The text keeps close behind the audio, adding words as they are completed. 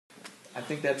I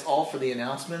think that's all for the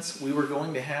announcements. We were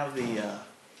going to have the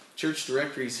church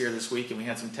directories here this week, and we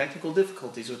had some technical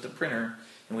difficulties with the printer,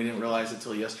 and we didn't realize it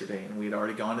until yesterday. And we had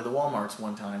already gone to the Walmarts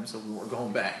one time, so we were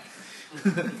going back.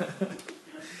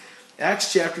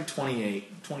 Acts chapter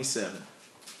 27,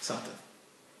 something.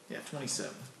 Yeah,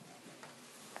 27.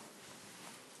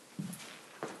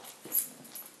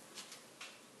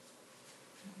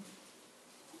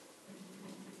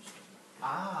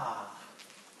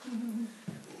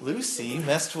 Lucy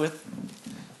messed with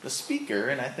the speaker,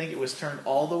 and I think it was turned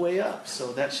all the way up,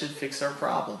 so that should fix our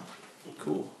problem.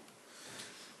 Cool.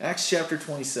 Acts chapter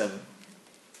 27.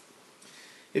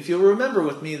 If you'll remember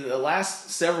with me, the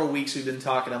last several weeks we've been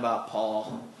talking about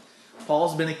Paul.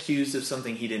 Paul's been accused of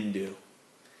something he didn't do.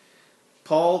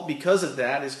 Paul, because of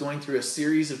that, is going through a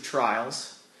series of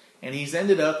trials, and he's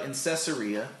ended up in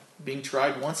Caesarea, being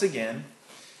tried once again,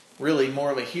 really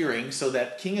more of a hearing, so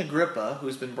that King Agrippa,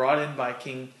 who's been brought in by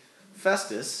King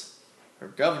Festus, or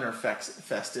Governor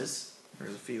Festus,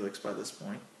 there's a Felix by this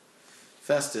point,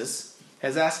 Festus,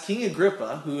 has asked King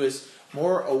Agrippa, who is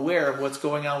more aware of what's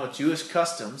going on with Jewish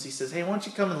customs, he says, hey, why don't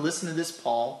you come and listen to this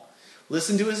Paul,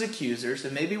 listen to his accusers,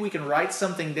 and maybe we can write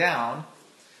something down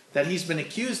that he's been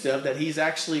accused of, that he's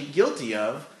actually guilty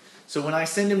of, so when I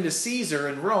send him to Caesar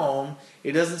in Rome,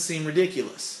 it doesn't seem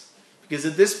ridiculous. Because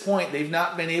at this point, they've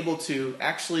not been able to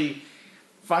actually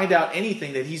find out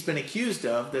anything that he's been accused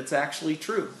of that's actually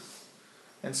true.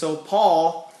 And so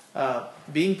Paul,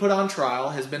 being put on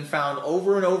trial, has been found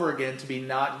over and over again to be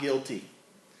not guilty.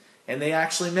 And they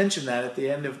actually mention that at the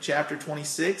end of chapter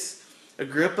 26.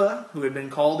 Agrippa, who had been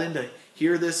called in to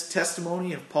hear this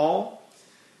testimony of Paul,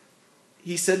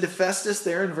 he said to Festus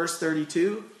there in verse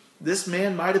 32, this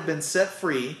man might have been set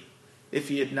free if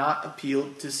he had not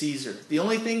appealed to Caesar. The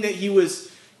only thing that he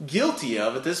was guilty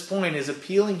of at this point is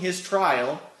appealing his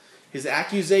trial, his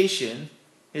accusation,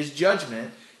 his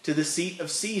judgment to the seat of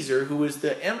Caesar, who is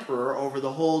the emperor over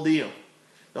the whole deal,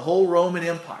 the whole Roman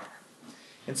Empire.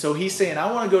 And so he's saying,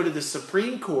 I want to go to the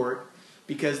Supreme Court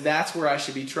because that's where I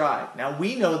should be tried. Now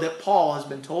we know that Paul has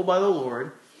been told by the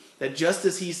Lord that just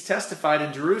as he's testified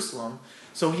in Jerusalem,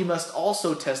 so he must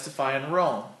also testify in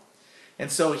Rome.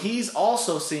 And so he's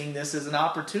also seeing this as an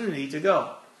opportunity to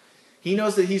go. He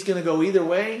knows that he's going to go either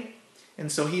way,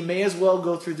 and so he may as well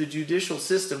go through the judicial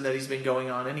system that he's been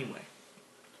going on anyway.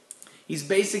 He's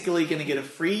basically going to get a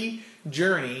free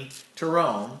journey to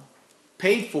Rome,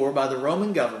 paid for by the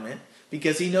Roman government,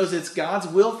 because he knows it's God's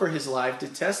will for his life to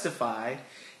testify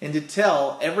and to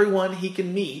tell everyone he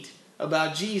can meet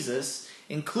about Jesus,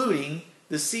 including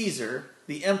the Caesar,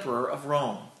 the emperor of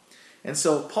Rome. And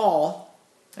so Paul,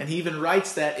 and he even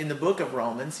writes that in the book of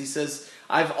Romans. He says,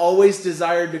 I've always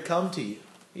desired to come to you.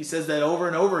 He says that over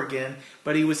and over again,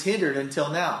 but he was hindered until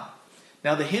now.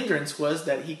 Now the hindrance was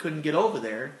that he couldn't get over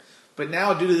there, but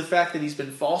now due to the fact that he's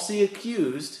been falsely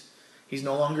accused, he's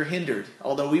no longer hindered.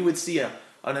 Although we would see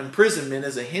an imprisonment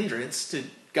as a hindrance to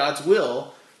God's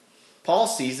will, Paul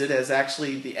sees it as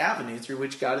actually the avenue through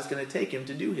which God is going to take him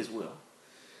to do his will.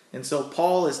 And so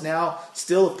Paul is now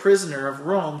still a prisoner of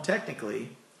Rome, technically,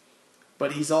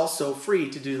 but he's also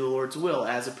free to do the Lord's will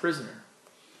as a prisoner.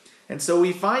 And so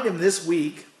we find him this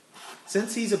week,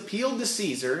 since he's appealed to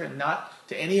Caesar and not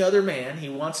to any other man, he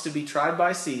wants to be tried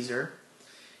by Caesar,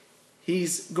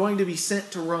 he's going to be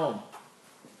sent to Rome.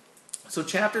 So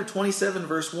chapter 27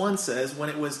 verse 1 says, when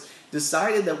it was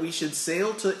decided that we should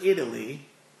sail to Italy,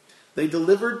 they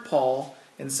delivered Paul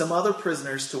and some other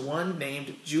prisoners to one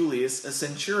named Julius, a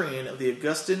centurion of the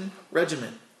Augustan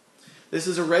regiment. This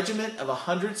is a regiment of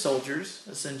 100 soldiers.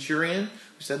 A centurion,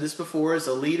 we said this before, is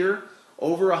a leader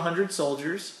over 100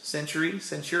 soldiers,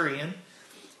 centurion.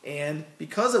 And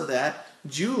because of that,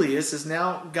 Julius has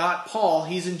now got Paul,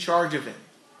 he's in charge of him.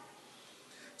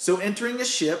 So entering a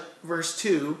ship, verse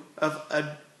 2, of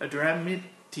Adramyttium,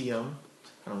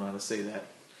 I don't know how to say that.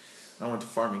 I went to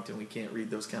Farmington, we can't read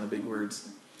those kind of big words.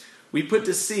 We put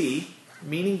to sea,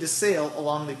 meaning to sail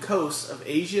along the coasts of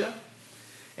Asia,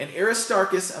 and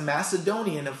Aristarchus, a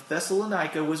Macedonian of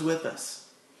Thessalonica, was with us.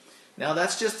 Now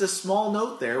that's just a small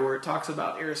note there where it talks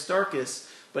about Aristarchus,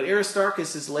 but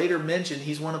Aristarchus is later mentioned.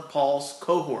 He's one of Paul's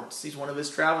cohorts. He's one of his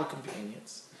travel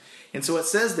companions. And so it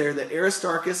says there that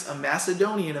Aristarchus, a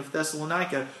Macedonian of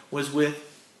Thessalonica, was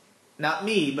with, not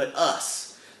me, but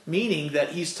us. Meaning that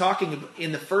he's talking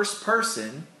in the first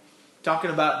person, talking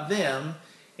about them,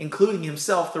 including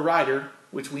himself, the writer,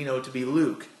 which we know to be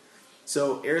Luke.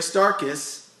 So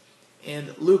Aristarchus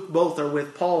and Luke both are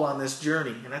with Paul on this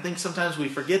journey. And I think sometimes we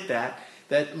forget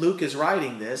that Luke is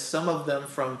writing this, some of them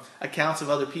from accounts of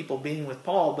other people being with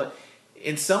Paul, but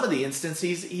in some of the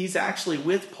instances, he's actually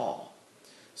with Paul.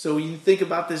 So you think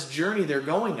about this journey they're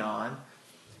going on.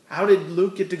 How did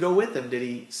Luke get to go with them? Did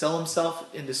he sell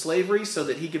himself into slavery so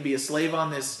that he could be a slave on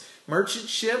this merchant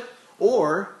ship?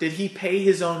 Or did he pay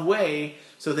his own way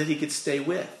so that he could stay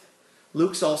with?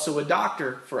 Luke's also a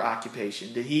doctor for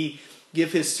occupation. Did he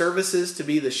give his services to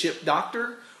be the ship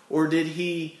doctor? Or did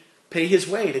he pay his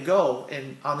way to go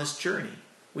and on this journey?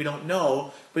 We don't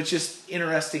know, but just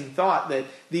interesting thought that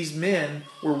these men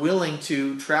were willing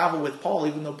to travel with Paul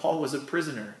even though Paul was a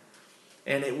prisoner.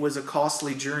 And it was a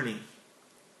costly journey.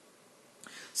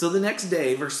 So the next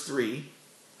day, verse 3,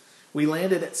 we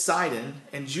landed at Sidon,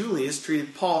 and Julius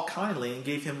treated Paul kindly and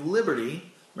gave him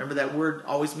liberty. Remember, that word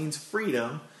always means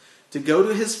freedom, to go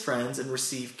to his friends and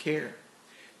receive care.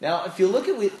 Now, if you look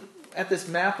at this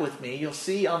map with me, you'll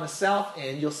see on the south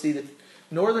end, you'll see the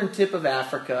northern tip of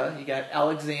Africa. You got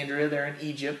Alexandria there in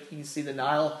Egypt. You can see the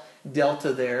Nile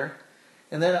Delta there.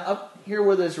 And then up here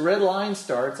where this red line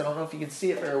starts, I don't know if you can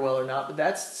see it very well or not, but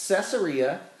that's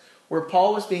Caesarea, where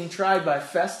Paul was being tried by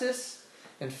Festus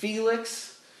and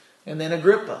Felix and then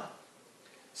Agrippa.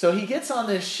 So he gets on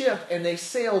this ship and they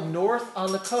sailed north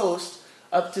on the coast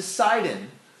up to Sidon,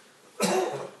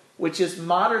 which is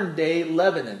modern day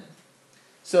Lebanon.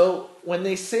 So when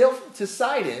they sail to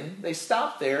Sidon, they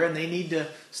stop there and they need to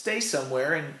stay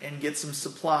somewhere and get some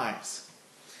supplies.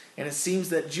 And it seems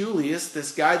that Julius,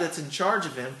 this guy that's in charge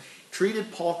of him,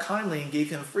 treated Paul kindly and gave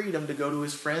him freedom to go to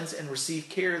his friends and receive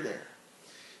care there.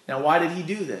 Now, why did he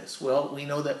do this? Well, we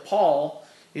know that Paul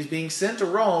is being sent to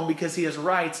Rome because he has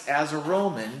rights as a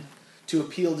Roman to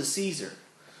appeal to Caesar.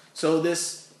 So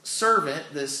this servant,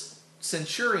 this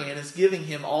centurion, is giving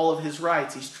him all of his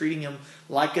rights. He's treating him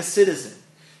like a citizen,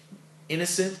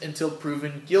 innocent until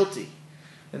proven guilty.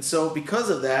 And so because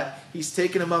of that, he's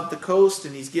taken him up the coast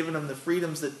and he's given him the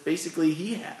freedoms that basically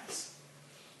he has.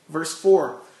 Verse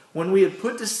 4, when we had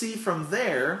put to sea from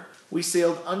there, we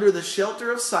sailed under the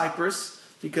shelter of Cyprus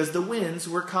because the winds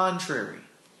were contrary.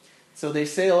 So they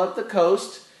sail up the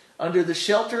coast under the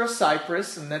shelter of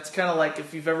Cyprus, and that's kind of like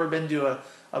if you've ever been to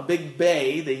a big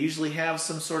bay, they usually have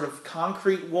some sort of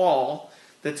concrete wall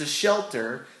that's a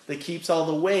shelter that keeps all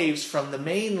the waves from the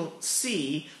main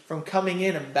sea from coming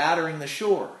in and battering the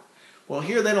shore. Well,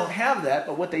 here they don't have that,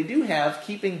 but what they do have,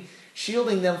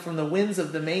 shielding them from the winds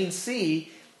of the main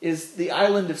sea, is the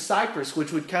island of Cyprus,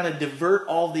 which would kind of divert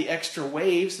all the extra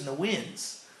waves and the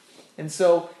winds. And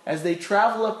so as they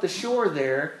travel up the shore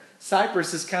there,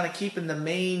 Cyprus is kind of keeping the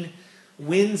main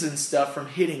winds and stuff from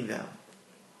hitting them.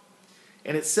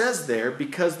 And it says there,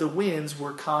 because the winds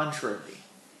were contrary.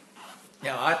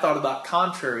 Now, I thought about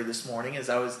contrary this morning as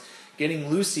I was getting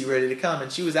Lucy ready to come,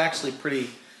 and she was actually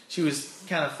she was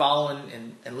kind of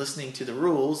following and listening to the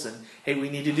rules, and hey,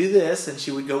 we need to do this, and she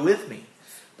would go with me.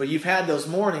 But you've had those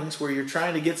mornings where you're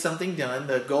trying to get something done.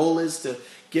 The goal is to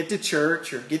get to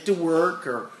church or get to work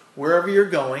or wherever you're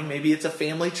going. Maybe it's a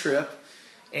family trip,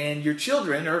 and your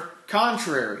children are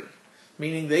contrary,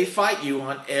 meaning they fight you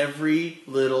on every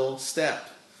little step.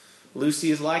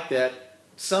 Lucy is like that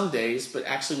some days, but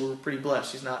actually we're pretty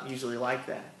blessed. She's not usually like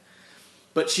that.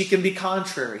 But she can be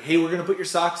contrary. Hey, we're going to put your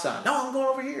socks on. No, I'm going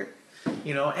over here.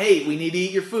 Hey, we need to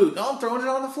eat your food. No, I'm throwing it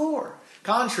on the floor.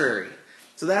 Contrary.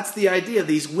 So that's the idea.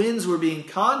 These winds were being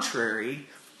contrary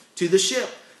to the ship.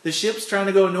 The ship's trying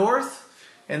to go north,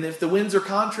 and if the winds are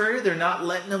contrary, they're not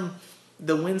letting them,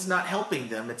 the wind's not helping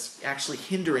them. It's actually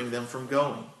hindering them from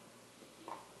going.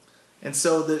 And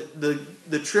so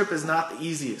the trip is not the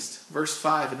easiest. Verse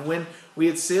 5, and when we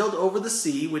had sailed over the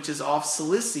sea, which is off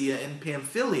Cilicia and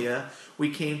Pamphylia, we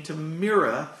came to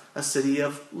Myra, a city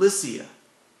of Lycia.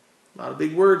 A lot of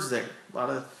big words there. A lot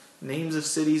of names of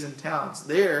cities and towns.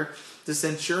 There, the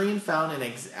centurion found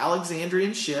an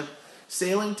Alexandrian ship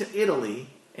sailing to Italy,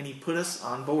 and he put us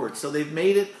on board. So they've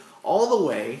made it all the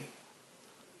way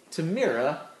to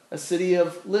Myra, a city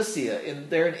of Lycia.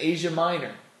 They're in Asia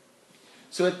Minor.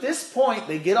 So at this point,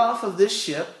 they get off of this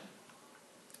ship,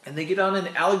 and they get on an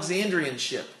Alexandrian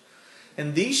ship.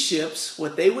 And these ships,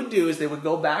 what they would do is they would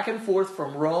go back and forth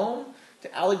from Rome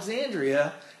to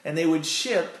Alexandria, and they would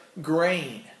ship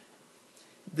grain.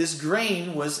 This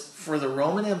grain was for the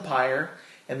Roman Empire,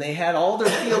 and they had all their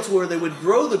fields where they would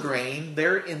grow the grain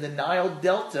there in the Nile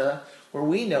Delta, where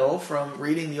we know from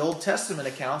reading the Old Testament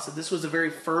accounts that this was a very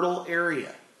fertile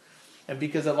area. And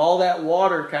because of all that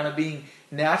water kind of being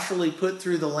naturally put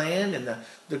through the land, and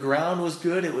the ground was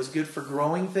good, it was good for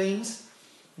growing things,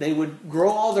 they would grow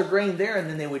all their grain there, and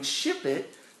then they would ship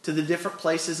it to the different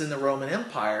places in the Roman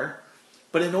Empire.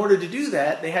 But in order to do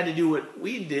that, they had to do what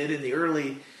we did in the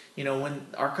early, when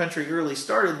our country early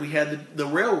started, we had the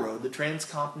railroad, the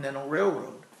Transcontinental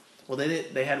Railroad. Well,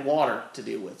 they had water to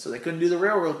deal with, so they couldn't do the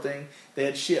railroad thing. They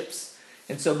had ships.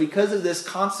 And so because of this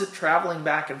constant traveling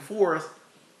back and forth,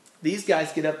 these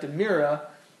guys get up to Myra,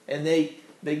 and they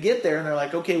get there, and they're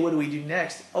like, okay, what do we do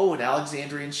next? Oh, an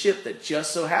Alexandrian ship that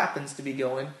just so happens to be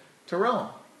going to Rome.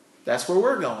 That's where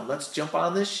we're going. Let's jump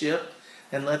on this ship,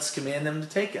 and let's command them to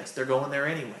take us. They're going there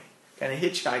anyway. Kind of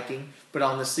hitchhiking, but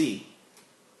on the sea.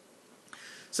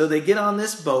 So they get on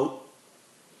this boat,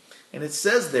 and it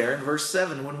says there in verse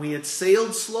 7, when we had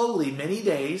sailed slowly many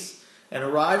days and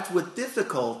arrived with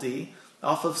difficulty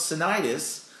off of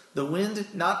Cnidus, the wind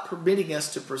not permitting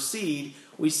us to proceed,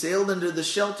 we sailed into the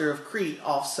shelter of Crete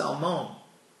off Salmone.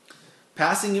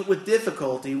 Passing it with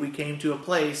difficulty, we came to a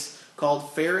place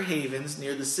called Fair Havens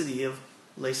near the city of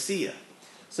Lasea.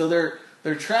 So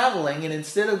they're traveling, and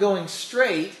instead of going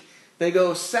straight, they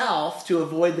go south to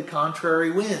avoid the contrary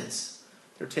winds.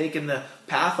 They're taking the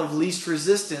path of least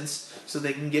resistance so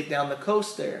they can get down the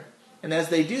coast there. And as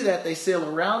they do that, they sail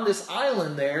around this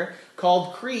island there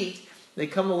called Crete. They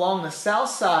come along the south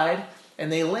side, and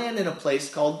they land in a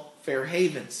place called Fair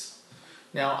Havens.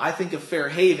 Now, I think of Fair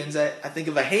Havens, I think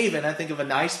of a haven, I think of a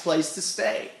nice place to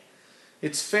stay.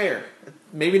 It's fair.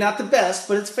 Maybe not the best,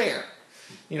 but it's fair.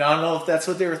 I don't know if that's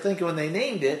what they were thinking when they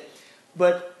named it,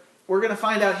 but we're going to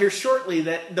find out here shortly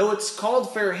that though it's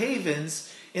called Fair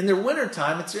Havens, in the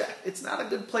wintertime, it's not a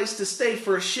good place to stay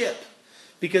for a ship,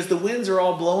 because the winds are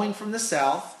all blowing from the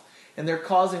south, and they're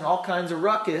causing all kinds of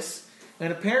ruckus.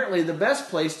 And apparently the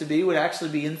best place to be would actually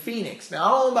be in Phoenix. Now, I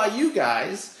don't know about you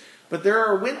guys, but there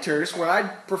are winters where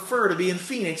I'd prefer to be in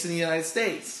Phoenix in the United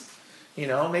States.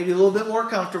 Maybe a little bit more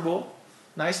comfortable.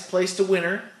 Nice place to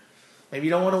winter. Maybe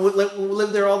you don't want to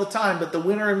live there all the time, but the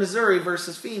winter in Missouri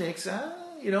versus Phoenix,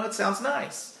 it sounds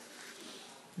nice.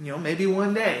 Maybe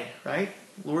one day, right?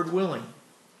 Lord willing.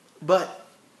 But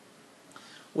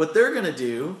what they're going to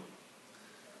do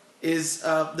is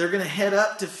they're going to head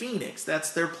up to Phoenix.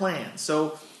 That's their plan.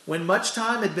 So when much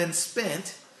time had been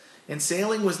spent and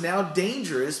sailing was now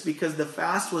dangerous because the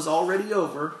fast was already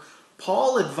over,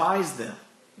 Paul advised them.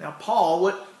 Now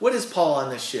Paul, what is Paul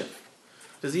on this ship?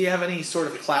 Does he have any sort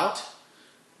of clout?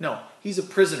 No, he's a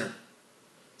prisoner.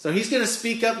 So he's going to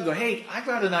speak up and go, hey, I've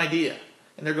got an idea.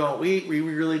 And they're going, we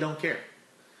really don't care.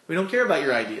 We don't care about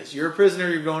your ideas. You're a prisoner,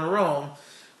 you're going to Rome.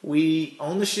 We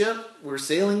own the ship, we're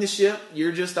sailing the ship,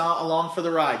 you're just along for the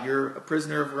ride. You're a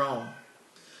prisoner of Rome.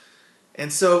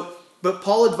 And so, but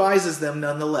Paul advises them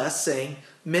nonetheless, saying,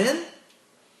 men,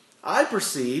 I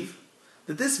perceive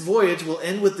that this voyage will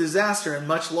end with disaster and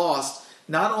much loss,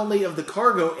 not only of the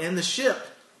cargo and the ship,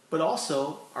 but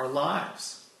also our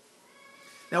lives.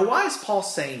 Now, why is Paul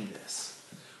saying this?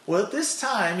 Well, at this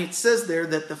time, it says there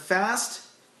that the fast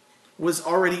was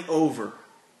already over.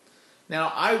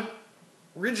 Now,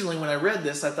 originally, when I read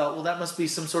this, I thought, well, that must be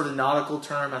some sort of nautical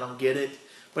term. I don't get it.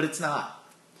 But it's not.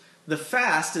 The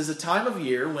fast is a time of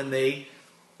year when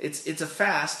it's a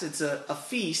fast. It's a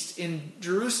feast in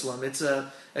Jerusalem. It's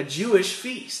a Jewish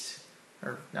feast.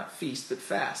 Or not feast, but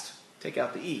fast. Take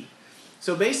out the E.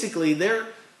 So basically, they're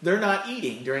not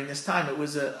eating during this time. It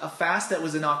was a fast that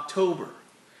was in October.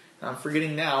 I'm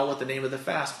forgetting now what the name of the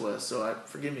fast was, so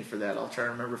forgive me for that. I'll try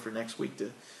to remember for next week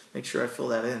to make sure I fill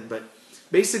that in. But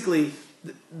basically,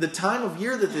 the time of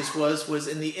year that this was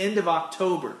in the end of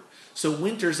October. So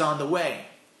winter's on the way.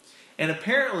 And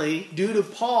apparently, due to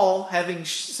Paul having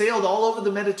sailed all over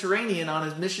the Mediterranean on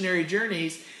his missionary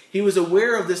journeys, he was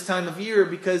aware of this time of year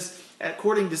because,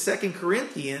 according to 2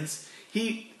 Corinthians,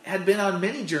 he had been on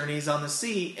many journeys on the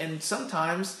sea, and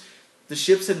sometimes the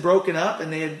ships had broken up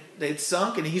and they had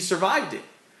sunk, and he survived it.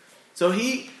 So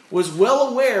he was well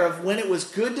aware of when it was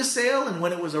good to sail and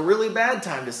when it was a really bad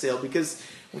time to sail, because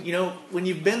when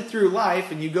you've been through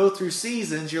life and you go through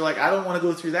seasons, you're like, I don't want to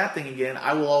go through that thing again.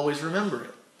 I will always remember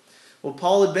it. Well,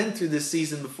 Paul had been through this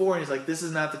season before, and he's like, this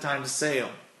is not the time to sail.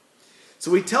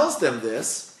 So he tells them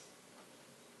this,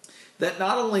 that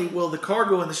not only will the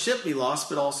cargo and the ship be lost,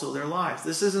 but also their lives.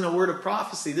 This isn't a word of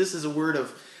prophecy. This is a word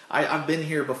of, I've been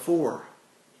here before.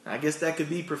 I guess that could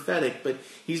be prophetic, but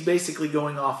he's basically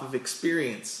going off of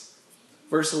experience.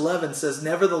 Verse 11 says,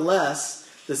 nevertheless,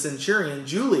 the centurion,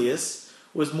 Julius,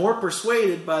 was more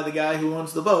persuaded by the guy who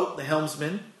owns the boat, the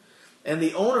helmsman, and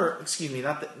the owner,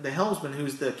 not the helmsman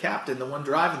who's the captain, the one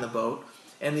driving the boat,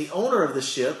 and the owner of the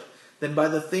ship, than by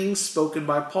the things spoken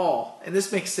by Paul. And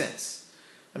this makes sense.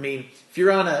 I mean, if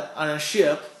you're on a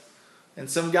ship, and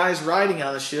some guy's riding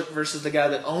on the ship versus the guy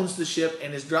that owns the ship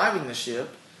and is driving the ship,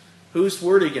 whose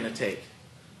word are you going to take?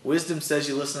 Wisdom says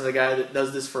you listen to the guy that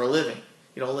does this for a living.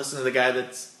 You don't listen to the guy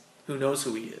who knows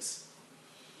who he is.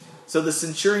 So the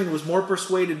centurion was more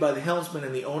persuaded by the helmsman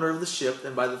and the owner of the ship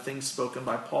than by the things spoken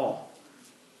by Paul.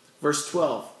 Verse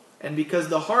 12, and because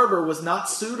the harbor was not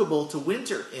suitable to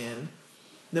winter in,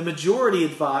 The majority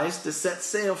advised to set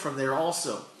sail from there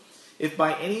also, if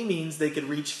by any means they could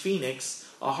reach Phoenix,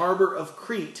 a harbor of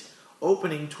Crete,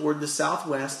 opening toward the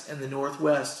southwest and the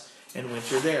northwest, and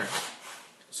winter there.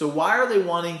 So why are they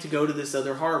wanting to go to this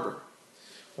other harbor?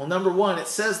 Well, number one, it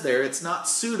says there it's not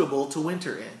suitable to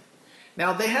winter in.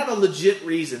 Now, they had a legit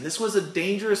reason. This was a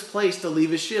dangerous place to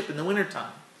leave a ship in the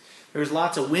wintertime. There was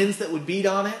lots of winds that would beat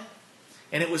on it,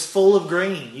 and it was full of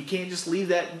grain. You can't just leave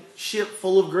that ship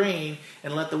full of grain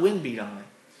and let the wind beat on it.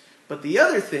 But the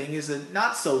other thing is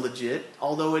not so legit,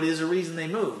 although it is a reason they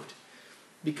moved,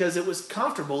 because it was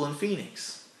comfortable in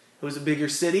Phoenix. It was a bigger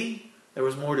city. There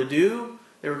was more to do.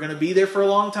 They were going to be there for a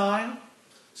long time.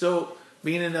 So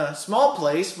being in a small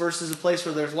place versus a place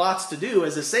where there's lots to do,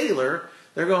 as a sailor,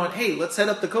 they're going, hey, let's head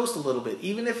up the coast a little bit.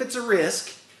 Even if it's a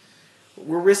risk,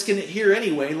 we're risking it here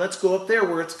anyway. Let's go up there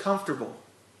where it's comfortable.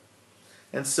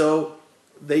 And so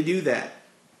they do that.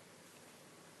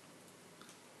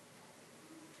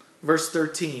 Verse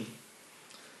 13.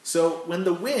 So when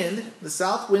the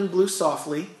south wind blew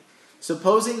softly,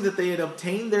 supposing that they had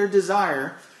obtained their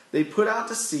desire, they put out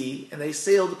to sea, and they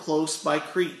sailed close by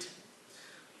Crete.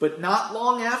 But not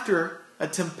long after, a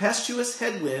tempestuous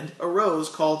headwind arose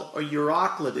called a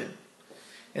Euroclydon.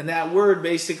 And that word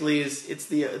basically it's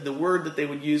the word that they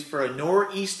would use for a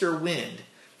nor'easter wind.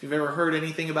 If you've ever heard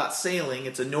anything about sailing,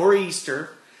 it's a nor'easter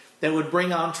that would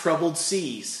bring on troubled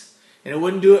seas. And it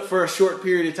wouldn't do it for a short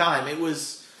period of time. It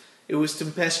was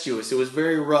tempestuous. It was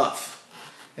very rough.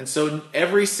 And so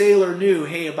every sailor knew,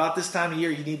 hey, about this time of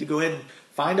year, you need to go ahead and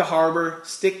find a harbor,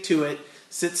 stick to it,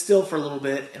 sit still for a little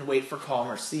bit, and wait for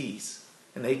calmer seas.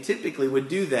 And they typically would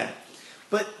do that.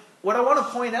 But what I want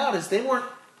to point out is they weren't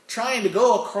trying to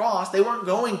go across. They weren't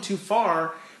going too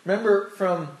far. Remember,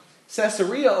 from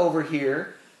Caesarea over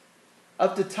here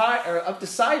up to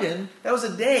Sidon, that was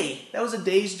a day. That was a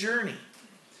day's journey.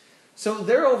 So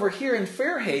they're over here in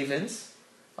Fair Havens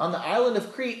on the island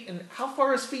of Crete. And how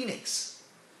far is Phoenix?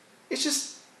 It's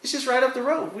just right up the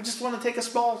road. We just want to take a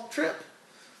small trip.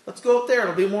 Let's go up there.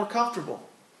 It'll be more comfortable.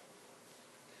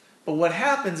 But what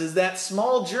happens is that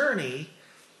small journey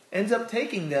ends up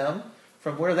taking them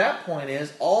from where that point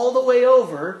is all the way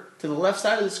over to the left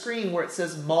side of the screen where it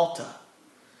says Malta.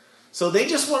 So they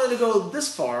just wanted to go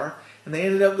this far, and they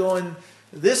ended up going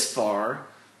this far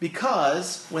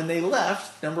because when they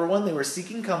left, number one, they were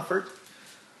seeking comfort,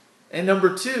 and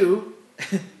number two,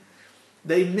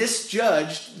 they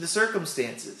misjudged the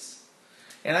circumstances.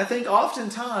 And I think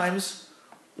oftentimes,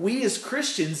 we as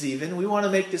Christians even, we want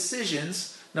to make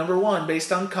decisions, number one,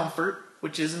 based on comfort,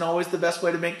 which isn't always the best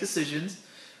way to make decisions.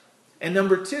 And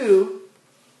number two,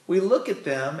 we look at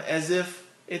them as if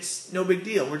it's no big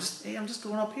deal. We're just, hey, I'm just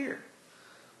going up here.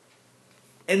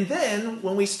 And then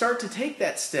when we start to take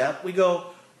that step, we go,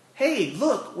 hey,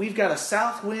 look, we've got a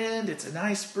south wind. It's a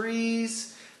nice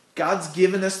breeze. God's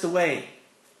given us the way.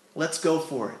 Let's go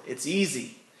for it. It's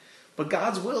easy. But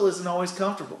God's will isn't always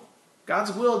comfortable.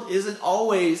 God's will isn't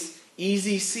always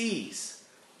easy seas.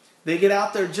 They get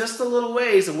out there just a little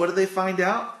ways, and what do they find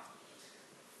out?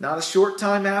 Not a short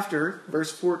time after,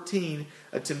 verse 14,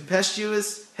 a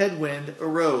tempestuous headwind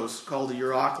arose called a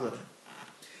Euroclydon.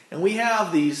 And we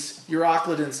have these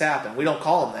Euroclydons happen. We don't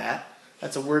call them that.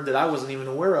 That's a word that I wasn't even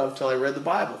aware of until I read the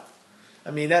Bible.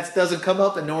 I mean, that doesn't come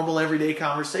up in normal everyday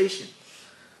conversation.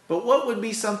 But what would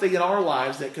be something in our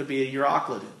lives that could be a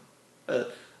Euroclydon?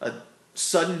 A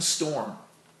sudden storm.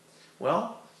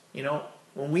 Well,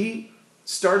 when we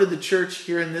started the church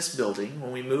here in this building,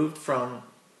 when we moved from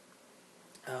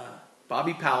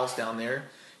Bobby Powell's down there,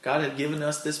 God had given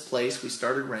us this place. We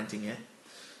started renting it.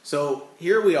 So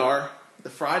here we are, the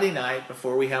Friday night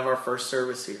before we have our first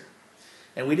service here.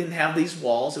 And we didn't have these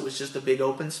walls. It was just a big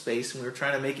open space, and we were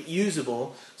trying to make it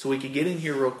usable so we could get in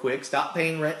here real quick, stop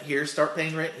paying rent here, start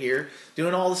paying rent here,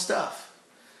 doing all the stuff.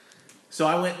 So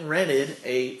I went and rented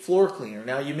a floor cleaner.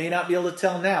 Now, you may not be able to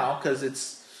tell now because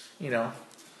it's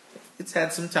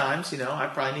had some times, I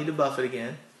probably need to buff it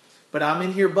again. But I'm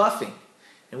in here buffing.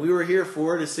 And we were here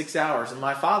 4 to 6 hours. And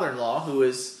my father-in-law, who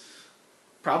is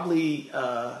probably,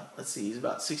 he's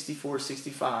about 64,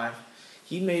 65,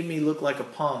 he made me look like a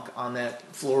punk on that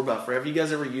floor buffer. Have you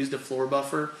guys ever used a floor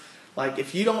buffer? Like,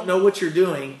 if you don't know what you're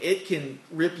doing, it can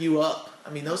rip you up.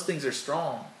 I mean, those things are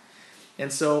strong.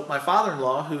 And so my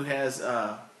father-in-law, who has,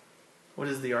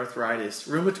 arthritis?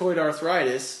 Rheumatoid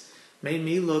arthritis, made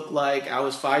me look like I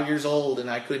was 5 years old and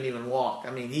I couldn't even walk.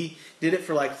 I mean, he did it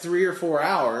for like 3 or 4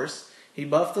 hours. He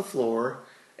buffed the floor,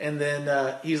 and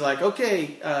then he's like,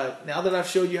 okay, now that I've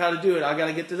showed you how to do it, I got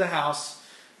to get to the house.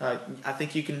 I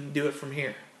think you can do it from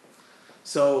here.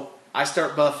 So I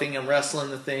start buffing. I'm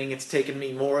wrestling the thing. It's taking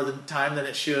me more time than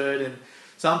it should. And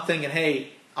so I'm thinking, hey,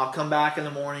 I'll come back in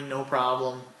the morning, no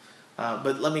problem.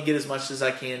 But let me get as much as I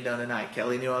can done tonight.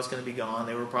 Kelly knew I was going to be gone.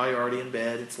 They were probably already in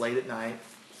bed. It's late at night.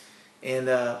 And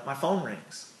my phone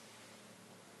rings.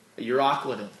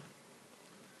 Euroclidon.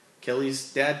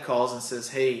 Kelly's dad calls and says,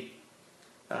 hey,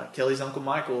 Kelly's Uncle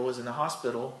Michael was in the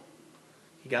hospital.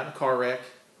 He got in a car wreck.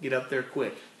 Get up there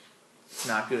quick. It's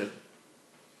not good.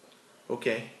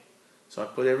 Okay. So I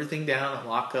put everything down. I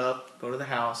lock up, go to the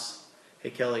house. Hey,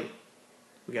 Kelly,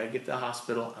 we got to get to the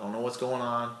hospital. I don't know what's going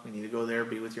on. We need to go there,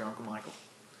 be with your Uncle Michael.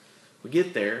 We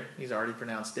get there. He's already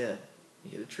pronounced dead. He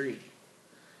hit a tree.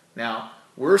 Now,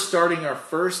 we're starting our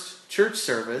first church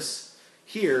service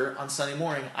here on Sunday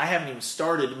morning. I haven't even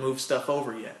started to move stuff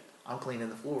over yet. I'm cleaning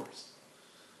the floors.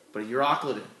 But you're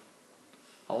Euroclidon.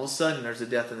 All of a sudden, there's a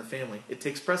death in the family. It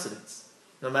takes precedence.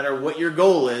 No matter what your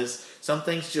goal is, some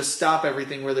things just stop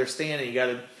everything where they're standing. You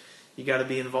got to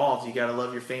be involved. You got to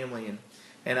love your family.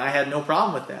 And I had no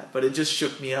problem with that, but it just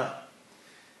shook me up.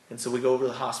 And so we go over to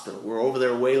the hospital. We're over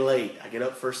there way late. I get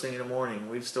up first thing in the morning.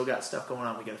 We've still got stuff going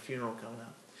on. We got a funeral coming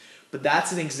up. But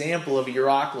that's an example of a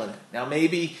Euroclidon. Now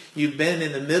maybe you've been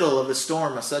in the middle of a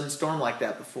storm, a sudden storm like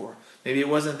that before. Maybe it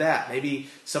wasn't that. Maybe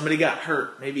somebody got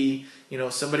hurt. Maybe,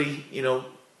 somebody,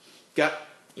 got,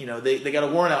 they got a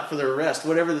warrant out for their arrest.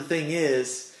 Whatever the thing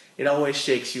is, it always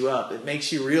shakes you up. It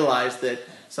makes you realize that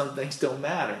some things don't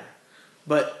matter.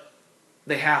 But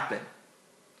they happen.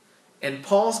 And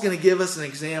Paul's going to give us an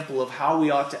example of how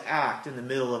we ought to act in the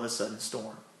middle of a sudden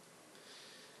storm.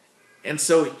 And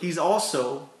so he's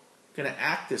also going to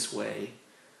act this way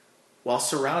while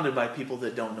surrounded by people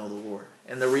that don't know the Lord.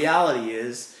 And the reality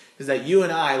is that you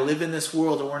and I live in this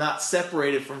world and we're not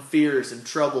separated from fears and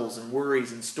troubles and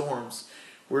worries and storms.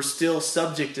 We're still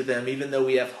subject to them, even though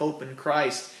we have hope in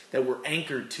Christ that we're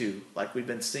anchored to, like we've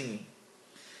been singing.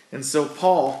 And so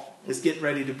Paul is getting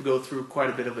ready to go through quite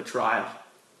a bit of a trial.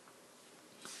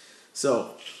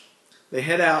 So they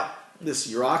head out.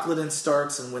 This Euroclidon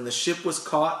starts, and when the ship was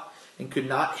caught and could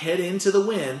not head into the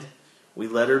wind, we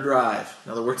let her drive.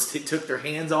 In other words, they took their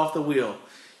hands off the wheel,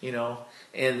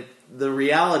 And the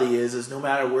reality is no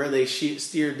matter where they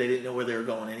steered, they didn't know where they were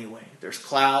going anyway. There's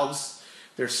clouds,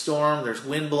 there's storm, there's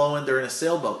wind blowing. They're in a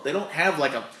sailboat. They don't have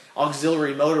like an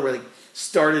auxiliary motor where they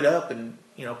start it up and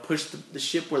push the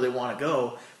ship where they want to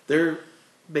go. They're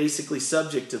basically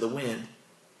subject to the wind.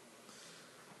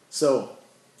 So,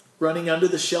 running under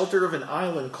the shelter of an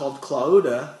island called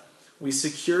Clauda, we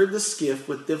secured the skiff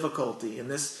with difficulty. And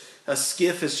a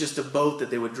skiff is just a boat that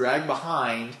they would drag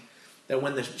behind, that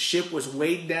when the ship was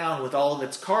weighed down with all of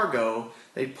its cargo,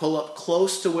 they'd pull up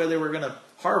close to where they were going to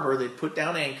harbor. They'd put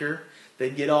down anchor.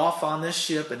 They'd get off on this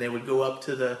ship, and they would go up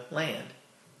to the land.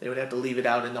 They would have to leave it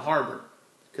out in the harbor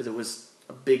because it was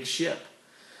a big ship.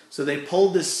 So they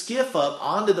pulled this skiff up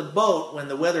onto the boat when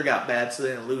the weather got bad so they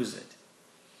didn't lose it.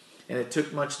 And it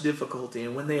took much difficulty.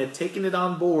 And when they had taken it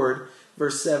on board,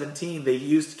 verse 17, they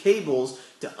used cables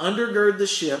to undergird the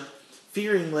ship,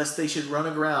 fearing lest they should run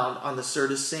aground on the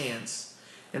Syrtis sands.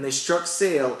 And they struck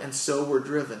sail, and so were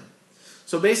driven.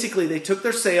 So basically, they took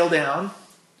their sail down,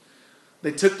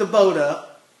 they took the boat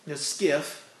up, the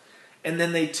skiff, and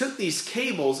then they took these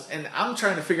cables, and I'm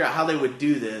trying to figure out how they would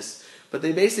do this, but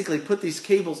they basically put these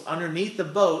cables underneath the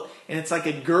boat, and it's like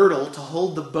a girdle to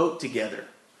hold the boat together.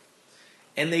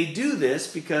 And they do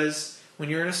this because when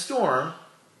you're in a storm,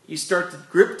 you start to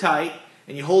grip tight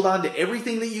and you hold on to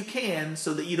everything that you can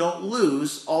so that you don't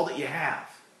lose all that you have.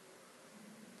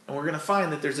 And we're going to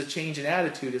find that there's a change in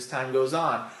attitude as time goes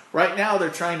on. Right now, they're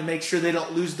trying to make sure they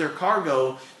don't lose their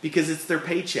cargo because it's their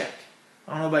paycheck.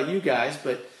 I don't know about you guys,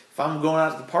 but if I'm going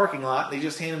out to the parking lot and they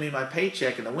just handed me my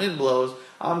paycheck and the wind blows,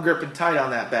 I'm gripping tight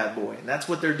on that bad boy. And that's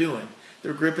what they're doing.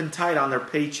 They're gripping tight on their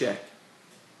paycheck.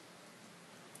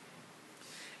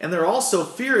 And they're also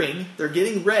fearing, they're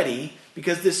getting ready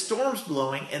because this storm's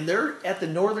blowing and they're at the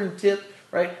northern tip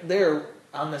right there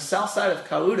on the south side of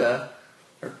Cauda,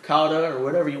 or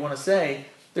whatever you want to say.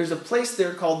 There's a place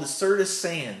there called the Syrtis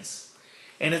Sands.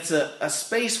 And it's a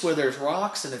space where there's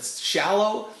rocks and it's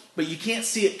shallow, but you can't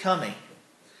see it coming.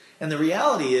 And the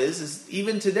reality is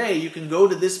even today you can go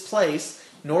to this place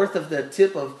north of the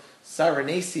tip of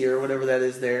Cyrenaica or whatever that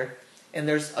is there, and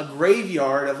there's a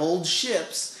graveyard of old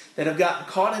ships that have gotten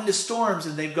caught into storms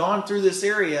and they've gone through this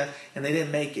area and they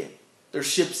didn't make it. There's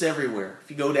ships everywhere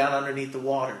if you go down underneath the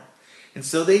water. And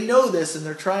so they know this and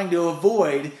they're trying to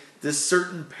avoid this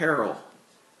certain peril.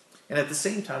 And at the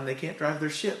same time, they can't drive their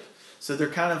ship. So they're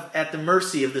kind of at the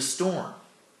mercy of the storm.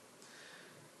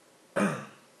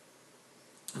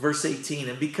 Verse 18,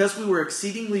 and because we were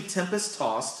exceedingly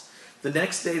tempest-tossed, the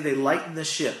next day they lightened the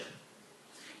ship.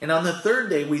 And on the third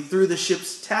day we threw the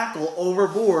ship's tackle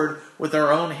overboard with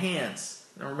our own hands.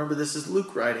 Now remember, this is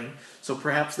Luke writing, so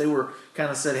perhaps they were kind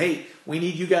of said, hey, we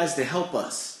need you guys to help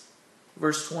us.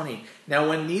 Verse 20, now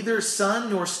when neither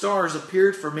sun nor stars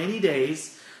appeared for many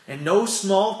days, and no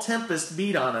small tempest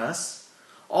beat on us,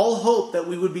 all hope that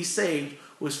we would be saved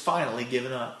was finally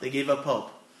given up. They gave up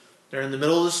hope. They're in the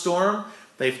middle of the storm.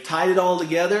 They've tied it all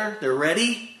together. They're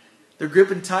ready. They're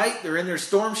gripping tight. They're in their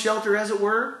storm shelter, as it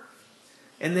were.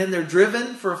 And then they're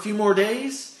driven for a few more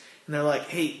days. And they're like,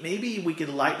 hey, maybe we could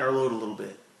lighten our load a little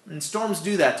bit. And storms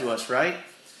do that to us, right?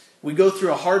 We go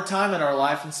through a hard time in our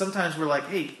life, and sometimes we're like,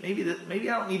 hey, maybe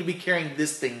I don't need to be carrying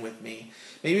this thing with me.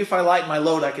 Maybe if I lighten my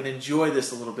load, I can enjoy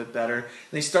this a little bit better. And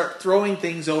they start throwing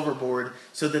things overboard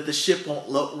so that the ship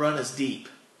won't run as deep.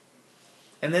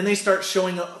 And then they start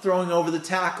throwing over the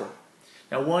tackle.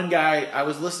 Now, one guy I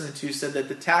was listening to said that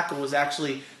the tackle was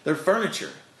actually their furniture.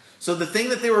 So the thing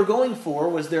that they were going for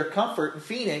was their comfort in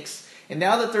Phoenix. And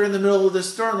now that they're in the middle of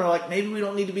this storm, they're like, maybe we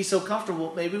don't need to be so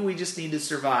comfortable. Maybe we just need to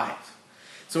survive.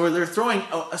 So they're throwing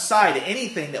aside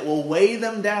anything that will weigh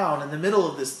them down in the middle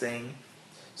of this thing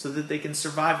so that they can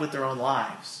survive with their own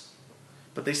lives.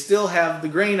 But they still have the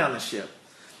grain on the ship.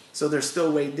 So they're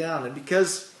still weighed down. And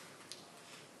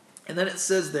then it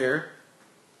says there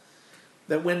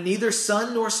that when neither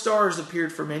sun nor stars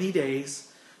appeared for many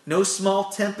days, no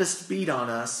small tempest beat on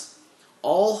us,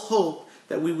 all hope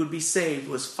that we would be saved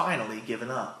was finally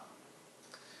given up.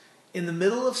 In the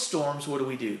middle of storms, what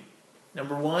do?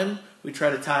 Number one, we try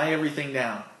to tie everything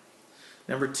down.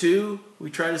 Number two, we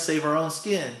try to save our own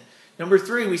skin. Number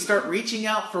three, we start reaching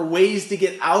out for ways to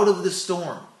get out of the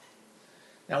storm.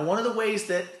 Now, one of the ways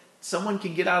that someone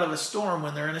can get out of a storm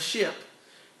when they're in a ship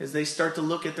is they start to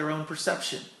look at their own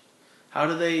perception. How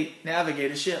do they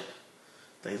navigate a ship?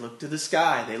 They look to the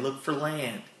sky. They look for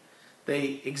land.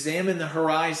 They examine the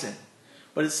horizon.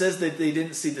 But it says that they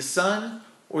didn't see the sun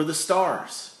or the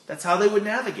stars. That's how they would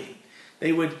navigate.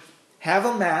 They would have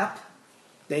a map.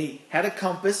 They had a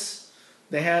compass.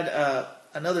 They had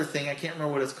another thing, I can't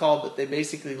remember what it's called, but they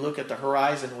basically look at the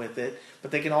horizon with it.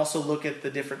 But they can also look at the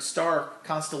different star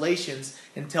constellations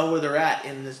and tell where they're at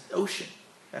in the ocean.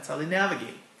 That's how they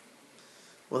navigate.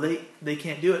 Well, they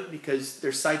can't do it because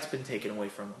their sight's been taken away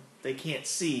from them. They can't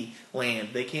see land.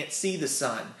 They can't see the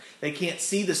sun. They can't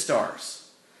see the stars.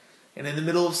 And in the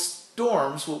middle of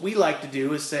storms, what we like to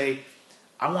do is say,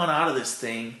 I want out of this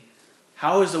thing.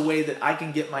 How is a way that I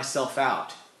can get myself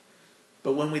out?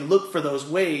 But when we look for those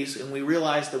ways and we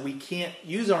realize that we can't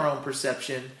use our own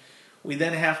perception, we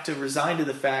then have to resign to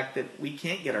the fact that we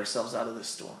can't get ourselves out of this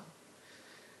storm.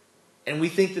 And we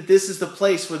think that this is the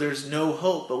place where there's no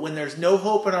hope. But when there's no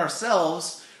hope in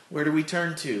ourselves, where do we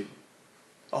turn to?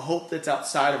 A hope that's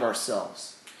outside of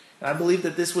ourselves. And I believe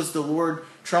that this was the Lord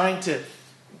trying to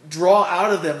draw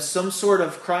out of them some sort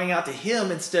of crying out to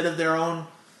Him instead of their own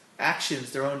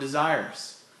actions, their own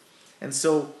desires. And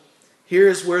so here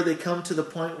is where they come to the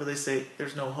point where they say,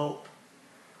 there's no hope.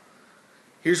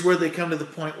 Here's where they come to the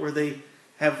point where they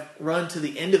have run to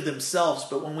the end of themselves.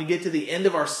 But when we get to the end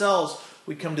of ourselves,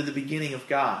 we come to the beginning of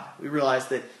God. We realize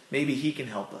that maybe He can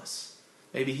help us.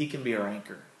 Maybe He can be our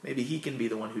anchor. Maybe He can be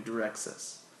the one who directs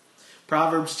us.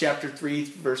 Proverbs chapter 3,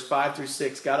 verse 5 through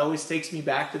 6. God always takes me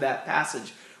back to that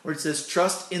passage where it says,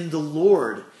 trust in the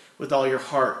Lord with all your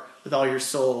heart, with all your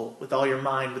soul, with all your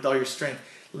mind, with all your strength.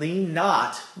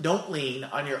 Don't lean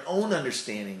on your own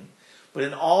understanding, but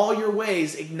in all your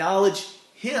ways acknowledge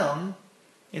Him,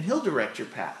 and He'll direct your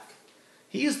path.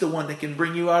 He is the one that can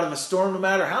bring you out of a storm no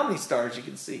matter how many stars you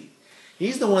can see.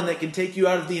 He's the one that can take you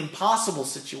out of the impossible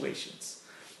situations.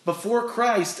 Before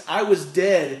Christ, I was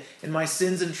dead in my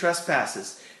sins and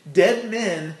trespasses. Dead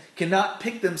men cannot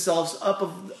pick themselves up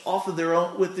off of their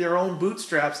own with their own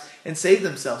bootstraps and save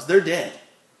themselves. They're dead.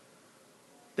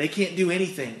 They can't do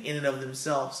anything in and of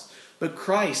themselves. But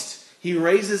Christ, He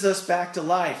raises us back to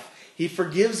life. He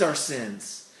forgives our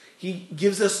sins. He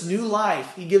gives us new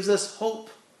life. He gives us hope.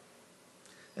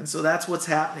 And so that's what's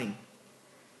happening.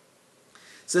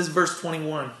 It says verse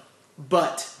 21,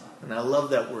 but, and I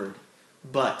love that word,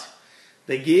 but,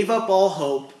 they gave up all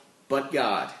hope but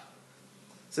God.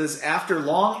 It says, after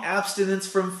long abstinence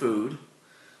from food,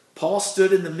 Paul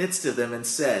stood in the midst of them and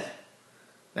said,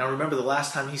 now remember the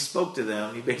last time he spoke to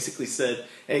them, he basically said,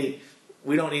 hey,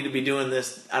 we don't need to be doing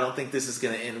this. I don't think this is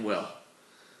going to end well.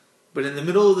 But in the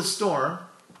middle of the storm,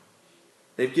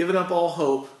 they've given up all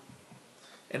hope.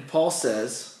 And Paul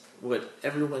says what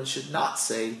everyone should not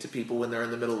say to people when they're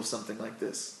in the middle of something like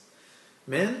this.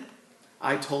 Men,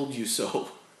 I told you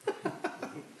so.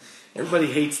 Everybody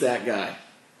hates that guy.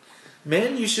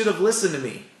 Men, you should have listened to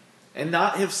me and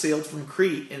not have sailed from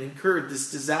Crete and incurred this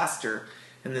disaster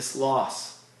and this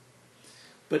loss.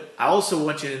 But I also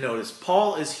want you to notice,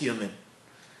 Paul is human.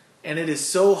 And it is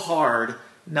so hard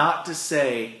not to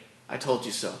say, I told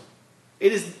you so.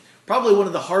 It is probably one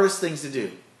of the hardest things to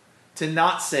do, to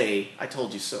not say, I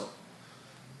told you so.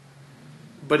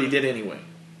 But he did anyway.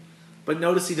 But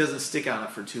notice he doesn't stick on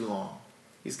it for too long.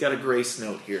 He's got a grace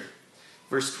note here.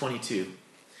 Verse 22.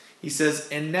 He says,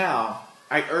 and now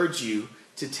I urge you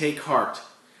to take heart,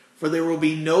 for there will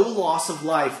be no loss of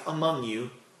life among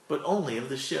you, but only of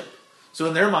the ship. So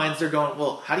in their minds, they're going,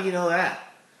 well, how do you know that?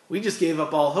 We just gave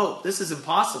up all hope. This is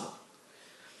impossible.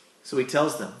 So he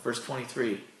tells them, verse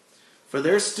 23, for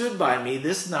there stood by me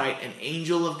this night an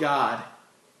angel of God,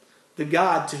 the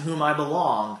God to whom I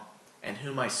belong and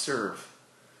whom I serve.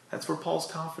 That's where Paul's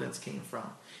confidence came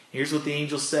from. Here's what the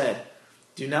angel said.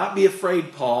 Do not be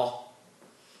afraid, Paul.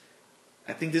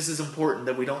 I think this is important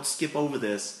that we don't skip over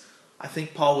this. I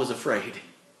think Paul was afraid,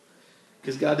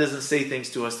 because God doesn't say things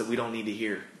to us that we don't need to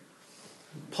hear.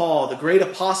 Paul, the great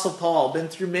apostle Paul, been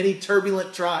through many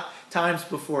turbulent times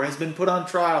before, has been put on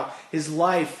trial, his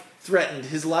life threatened,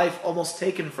 his life almost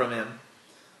taken from him,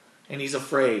 and he's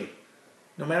afraid.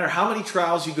 No matter how many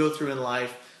trials you go through in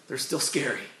life, they're still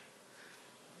scary.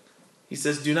 He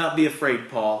says, do not be afraid,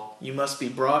 Paul. You must be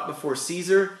brought before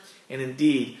Caesar, and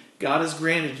indeed, God has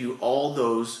granted you all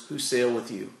those who sail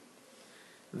with you.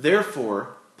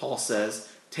 Therefore, Paul says,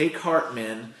 take heart,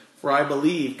 men, for I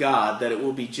believe God that it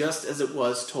will be just as it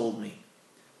was told me.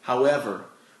 However,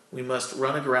 we must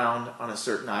run aground on a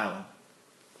certain island.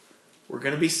 We're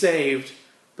going to be saved,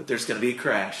 but there's going to be a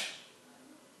crash.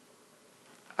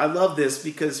 I love this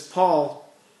because Paul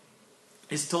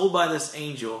is told by this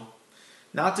angel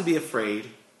not to be afraid,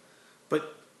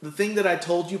 but the thing that I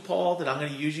told you, Paul, that I'm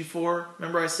going to use you for,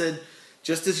 remember I said,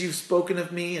 just as you've spoken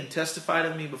of me and testified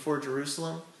of me before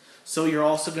Jerusalem, so you're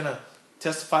also going to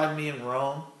testify of me in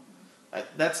Rome.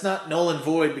 That's not null and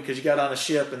void because you got on a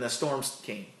ship and the storms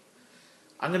came.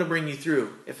 I'm going to bring you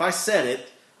through. If I said it,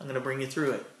 I'm going to bring you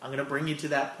through it. I'm going to bring you to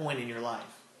that point in your life.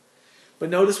 But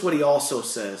notice what he also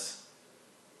says.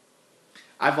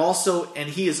 And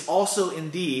he is also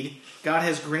indeed, God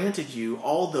has granted you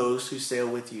all those who sail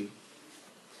with you.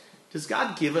 Does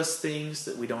God give us things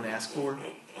that we don't ask for?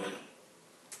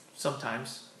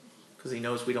 Sometimes, because he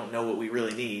knows we don't know what we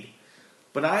really need.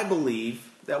 But I believe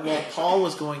that while Paul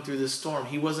was going through this storm,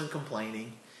 he wasn't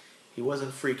complaining. He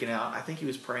wasn't freaking out. I think he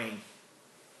was praying.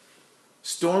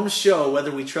 Storms show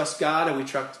whether we trust God or we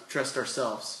trust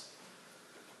ourselves.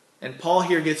 And Paul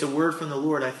here gets a word from the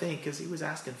Lord, I think, because he was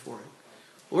asking for it.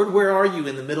 Lord, where are you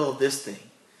in the middle of this thing?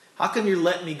 How come you're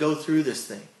letting me go through this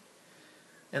thing?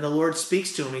 And the Lord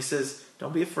speaks to him. He says,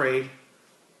 don't be afraid.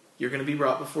 You're going to be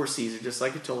brought before Caesar, just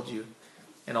like I told you.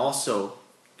 And also,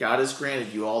 God has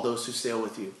granted you all those who sail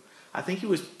with you. I think he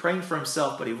was praying for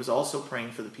himself, but he was also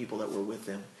praying for the people that were with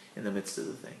him in the midst of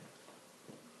the thing.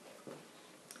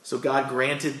 So God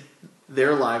granted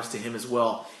their lives to him as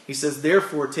well. He says,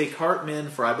 therefore, take heart, men,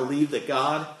 for I believe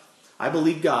God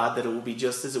that it will be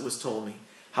just as it was told me.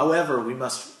 However, we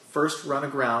must first run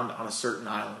aground on a certain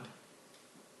island.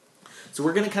 So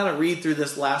we're going to kind of read through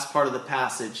this last part of the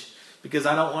passage because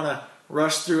I don't want to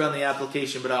rush through on the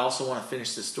application, but I also want to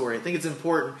finish the story. I think it's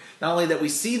important not only that we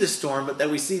see the storm, but that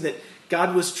we see that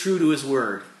God was true to his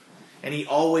word. And he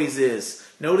always is.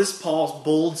 Notice Paul's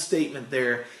bold statement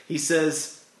there. He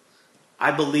says,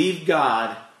 I believe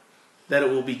God that it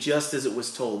will be just as it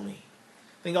was told me.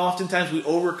 I think oftentimes we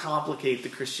overcomplicate the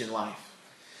Christian life.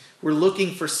 We're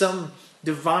looking for some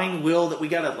divine will that we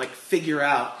got to figure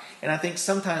out. And I think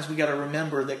sometimes we got to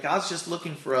remember that God's just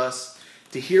looking for us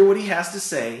to hear what he has to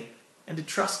say and to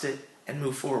trust it and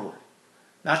move forward.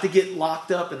 Not to get locked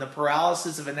up in the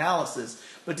paralysis of analysis,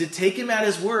 but to take him at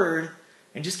his word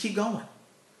and just keep going.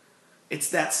 It's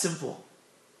that simple.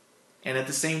 And at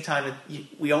the same time,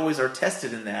 we always are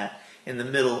tested in that in the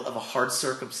middle of a hard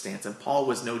circumstance. And Paul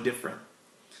was no different.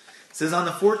 It says, when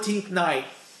the 14th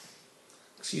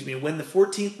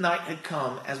night had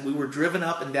come, as we were driven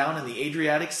up and down in the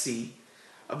Adriatic Sea,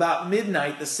 about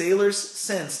midnight the sailors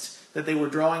sensed that they were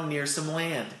drawing near some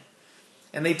land.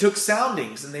 And they took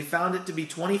soundings, and they found it to be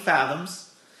 20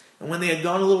 fathoms. And when they had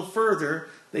gone a little further,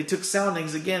 they took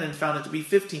soundings again and found it to be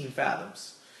 15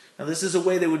 fathoms. Now this is a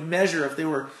way they would measure if they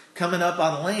were coming up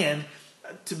on land.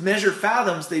 To measure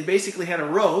fathoms, they basically had a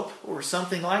rope or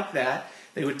something like that.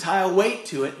 They would tie a weight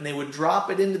to it, and they would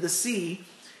drop it into the sea.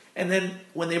 And then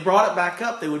when they brought it back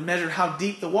up, they would measure how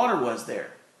deep the water was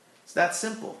there. It's that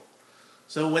simple.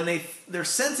 So when they're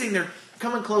sensing they're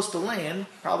coming close to land,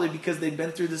 probably because they've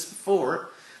been through this before,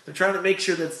 they're trying to make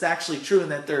sure that it's actually true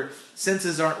and that their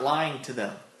senses aren't lying to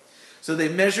them. So they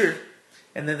measure,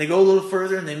 and then they go a little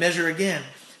further and they measure again.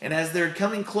 And as they're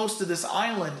coming close to this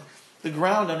island, the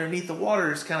ground underneath the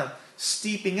water is kind of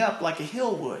steeping up like a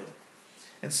hill would.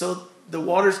 And so the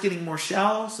water's getting more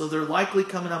shallow, so they're likely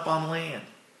coming up on land.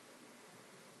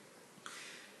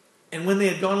 And when they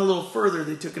had gone a little further,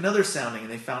 they took another sounding,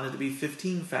 and they found it to be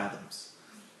 15 fathoms.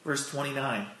 Verse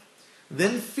 29.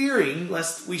 Then fearing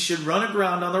lest we should run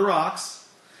aground on the rocks,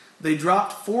 they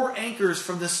dropped 4 anchors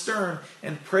from the stern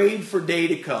and prayed for day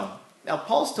to come. Now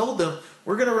Paul's told them,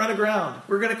 we're going to run aground.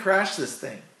 We're going to crash this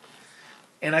thing.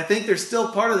 And I think there's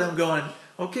still part of them going,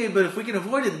 okay, but if we can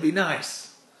avoid it, it'd be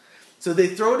nice. So they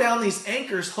throw down these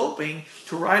anchors hoping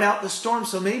to ride out the storm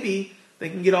so maybe they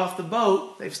can get off the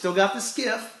boat. They've still got the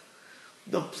skiff.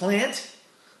 They'll plant.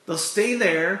 They'll stay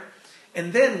there.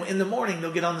 And then in the morning,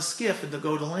 they'll get on the skiff and they'll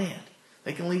go to land.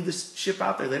 They can leave the ship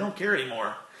out there. They don't care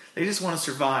anymore. They just want to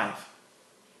survive.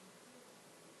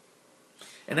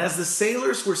 And as the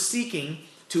sailors were seeking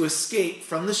to escape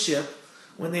from the ship,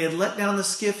 when they had let down the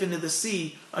skiff into the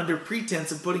sea under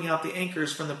pretense of putting out the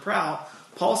anchors from the prow,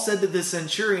 Paul said to the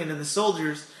centurion and the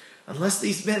soldiers, unless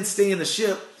these men stay in the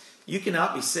ship, you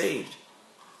cannot be saved.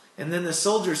 And then the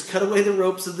soldiers cut away the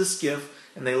ropes of the skiff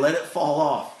and they let it fall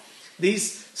off.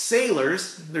 These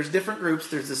sailors, there's different groups.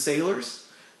 There's the sailors,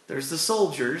 there's the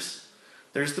soldiers,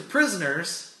 there's the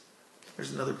prisoners,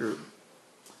 there's another group.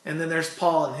 And then there's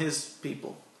Paul and his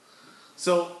people.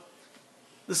 So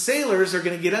the sailors are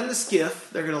going to get on the skiff,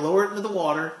 they're going to lower it into the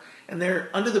water, and they're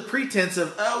under the pretense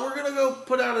of, oh, we're going to go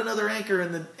put out another anchor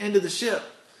in the end of the ship.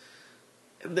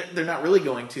 They're not really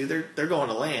going to. They're going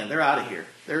to land. They're out of here.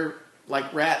 They're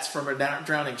like rats from a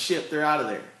drowning ship. They're out of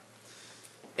there.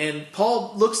 And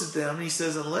Paul looks at them and he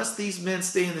says, unless these men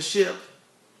stay in the ship,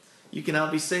 you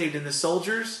cannot be saved. And the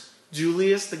soldiers,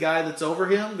 Julius, the guy that's over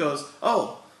him, goes,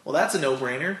 oh, well, that's a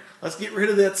no-brainer. Let's get rid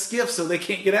of that skiff so they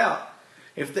can't get out.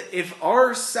 If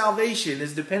our salvation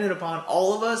is dependent upon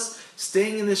all of us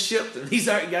staying in this ship, then these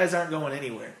guys aren't going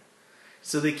anywhere.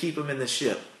 So they keep them in the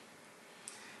ship.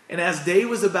 And as day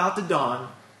was about to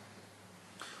dawn,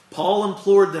 Paul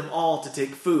implored them all to take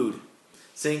food,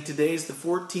 saying, today is the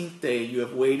 14th day you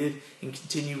have waited and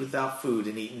continued without food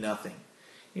and eaten nothing.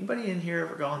 Anybody in here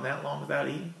ever gone that long without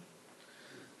eating?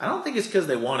 I don't think it's because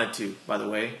they wanted to, by the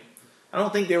way. I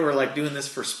don't think they were like doing this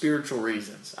for spiritual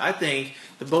reasons. I think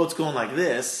the boat's going like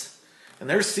this, and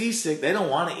they're seasick. They don't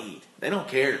want to eat. They don't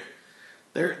care.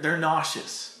 They're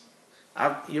nauseous.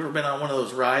 You ever been on one of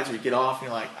those rides where you get off and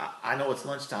you're like, I know it's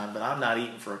lunchtime, but I'm not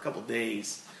eating for a couple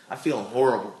days. I feel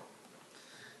horrible.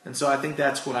 And so I think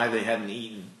that's why they hadn't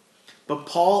eaten. But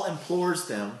Paul implores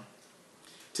them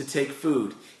to take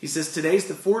food. He says, today's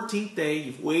the 14th day.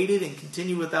 You've waited and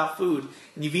continued without food,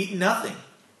 and you've eaten nothing.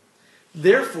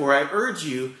 Therefore, I urge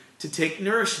you to take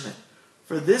nourishment,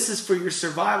 for this is for your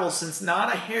survival, since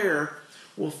not a hair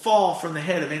will fall from the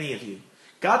head of any of you.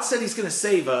 God said He's going to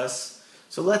save us,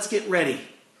 so let's get ready.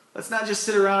 Let's not just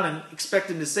sit around and expect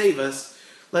Him to save us.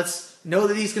 Let's know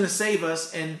that He's going to save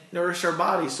us and nourish our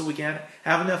bodies so we can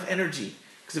have enough energy.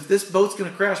 Because if this boat's going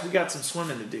to crash, we got some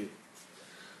swimming to do.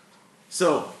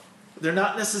 So, they're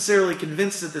not necessarily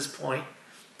convinced at this point.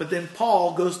 But then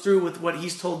Paul goes through with what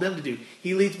he's told them to do.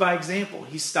 He leads by example.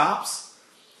 He stops.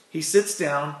 He sits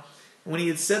down. And when he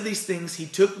had said these things, he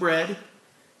took bread.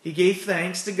 He gave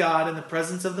thanks to God in the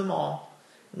presence of them all.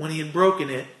 And when he had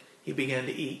broken it, he began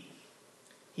to eat.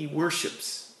 He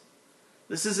worships.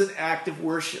 This is an act of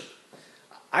worship.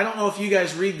 I don't know if you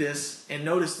guys read this and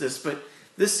notice this, but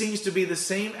this seems to be the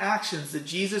same actions that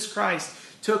Jesus Christ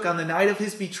took on the night of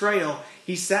His betrayal.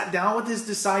 He sat down with His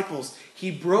disciples.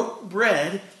 He broke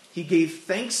bread. He gave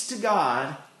thanks to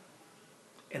God.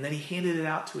 And then He handed it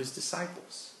out to His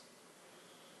disciples.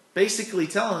 Basically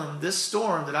telling them, this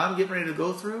storm that I'm getting ready to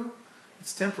go through,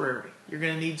 it's temporary. You're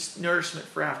going to need nourishment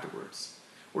for afterwards.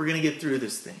 We're going to get through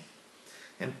this thing.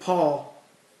 And Paul,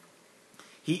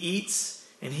 he eats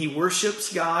and he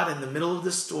worships God in the middle of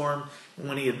the storm. And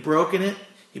when he had broken it,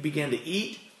 he began to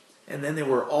eat. And then they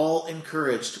were all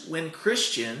encouraged. When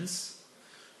Christians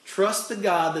trust the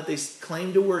God that they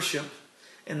claim to worship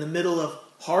in the middle of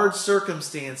hard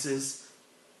circumstances,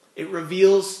 it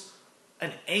reveals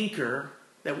an anchor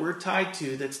that we're tied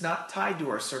to that's not tied to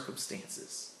our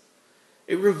circumstances.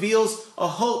 It reveals a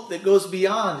hope that goes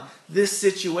beyond this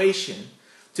situation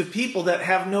to people that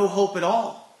have no hope at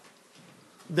all.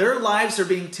 Their lives are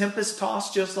being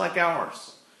tempest-tossed just like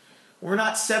ours. We're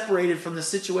not separated from the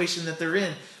situation that they're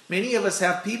in. Many of us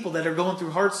have people that are going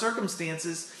through hard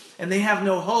circumstances and they have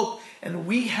no hope. And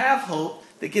we have hope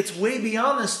that gets way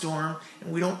beyond the storm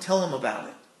and we don't tell them about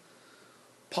it.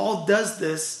 Paul does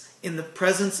this in the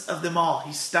presence of them all.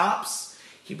 He stops,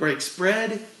 he breaks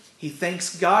bread, he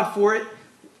thanks God for it.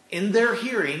 In their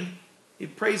hearing, he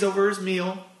prays over his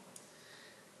meal,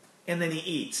 and then he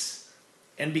eats.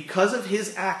 And because of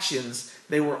his actions,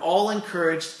 they were all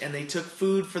encouraged and they took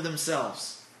food for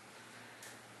themselves.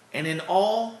 And in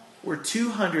all were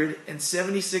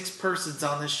 276 persons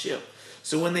on the ship.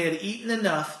 So when they had eaten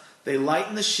enough, they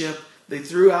lightened the ship, they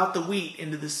threw out the wheat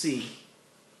into the sea.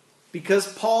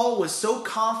 Because Paul was so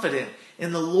confident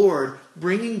in the Lord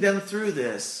bringing them through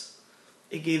this,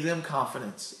 it gave them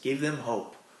confidence, it gave them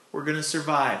hope. We're going to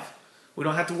survive. We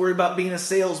don't have to worry about being a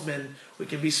salesman. We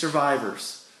can be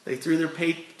survivors. They threw their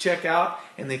paycheck out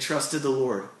and they trusted the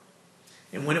Lord.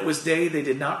 And when it was day, they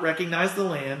did not recognize the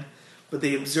land, but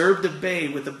they observed a bay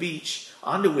with a beach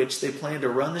onto which they planned to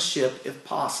run the ship if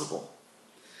possible.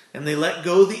 And they let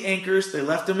go the anchors, they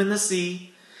left them in the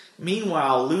sea.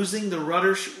 Meanwhile, losing the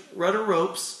rudder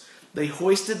ropes, they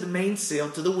hoisted the mainsail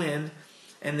to the wind,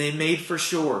 and they made for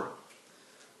shore.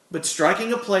 But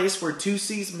striking a place where two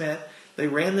seas met, they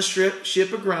ran the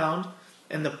ship aground,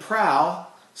 and the prow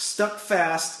stuck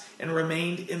fast and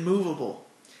remained immovable.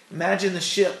 Imagine the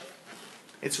ship.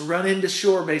 It's run into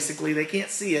shore, basically. They can't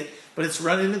see it, but it's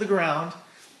run into the ground.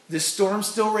 The storm's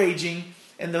still raging,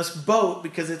 and this boat,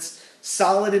 because it's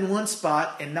solid in one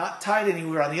spot and not tied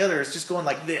anywhere on the other, it's just going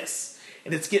like this,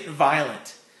 and it's getting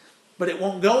violent. But it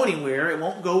won't go anywhere. It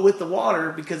won't go with the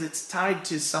water because it's tied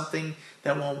to something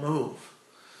that won't move.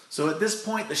 So at this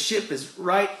point, the ship is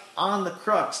right on the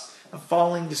crux of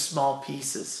falling to small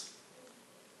pieces.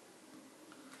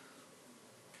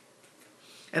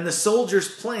 And the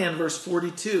soldiers' plan, verse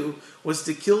 42, was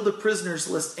to kill the prisoners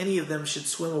lest any of them should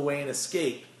swim away and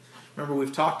escape. Remember,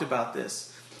 we've talked about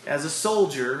this. As a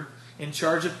soldier in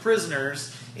charge of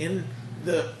prisoners in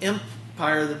the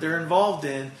empire that they're involved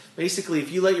in, basically,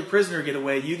 if you let your prisoner get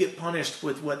away, you get punished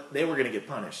with what they were going to get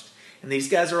punished. And these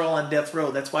guys are all on death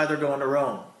row. That's why they're going to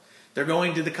Rome. They're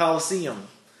going to the Colosseum.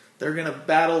 They're going to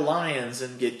battle lions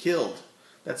and get killed.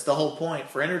 That's the whole point,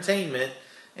 for entertainment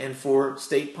and for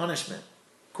state punishment.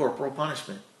 Corporal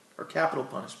punishment or capital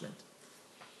punishment.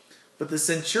 But the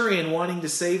centurion, wanting to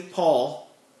save Paul,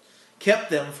 kept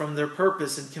them from their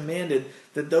purpose and commanded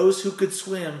that those who could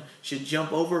swim should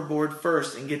jump overboard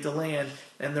first and get to land,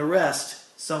 and the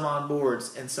rest, some on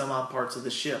boards and some on parts of the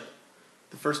ship.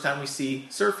 The first time we see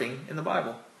surfing in the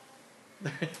Bible.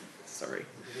 Sorry.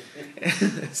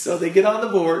 So they get on the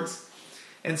boards,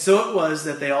 and so it was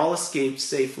that they all escaped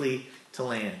safely to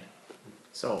land.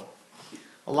 So,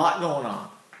 a lot going on.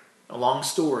 A long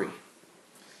story.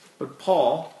 But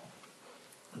Paul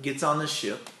gets on the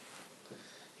ship.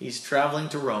 He's traveling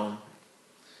to Rome.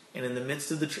 And in the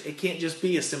midst of the trip, it can't just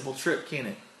be a simple trip, can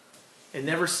it? It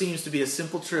never seems to be a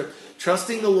simple trip.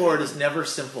 Trusting the Lord is never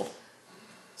simple.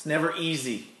 It's never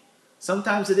easy.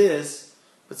 Sometimes it is,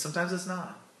 but sometimes it's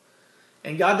not.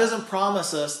 And God doesn't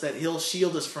promise us that He'll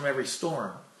shield us from every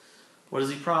storm. What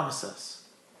does He promise us?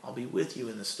 I'll be with you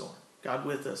in the storm. God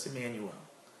with us, Emmanuel.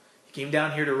 He came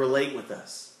down here to relate with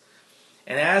us.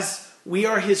 And as we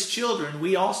are His children,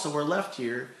 we also are left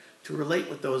here to relate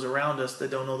with those around us that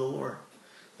don't know the Lord.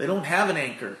 They don't have an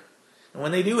anchor. And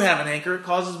when they do have an anchor, it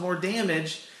causes more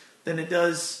damage than it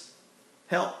does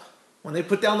help. When they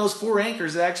put down those 4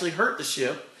 anchors, it actually hurt the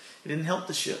ship. It didn't help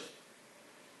the ship.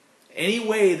 Any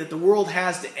way that the world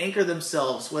has to anchor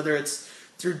themselves, whether it's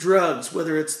through drugs,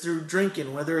 whether it's through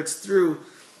drinking, whether it's through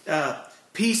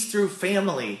peace through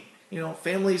family.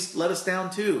 Families let us down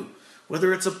too.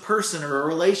 Whether it's a person or a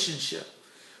relationship,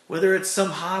 whether it's some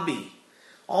hobby.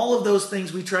 All of those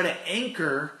things we try to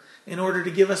anchor in order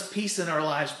to give us peace in our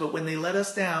lives. But when they let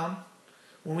us down,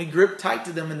 when we grip tight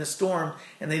to them in the storm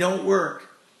and they don't work,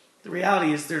 the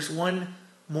reality is there's one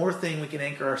more thing we can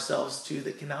anchor ourselves to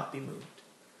that cannot be moved.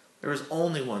 There is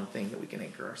only one thing that we can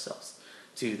anchor ourselves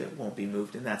to that won't be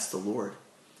moved, and that's the Lord.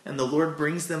 And the Lord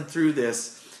brings them through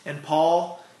this. And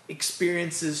Paul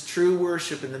experiences true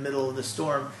worship in the middle of the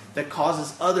storm that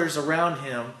causes others around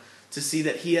him to see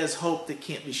that he has hope that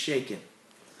can't be shaken.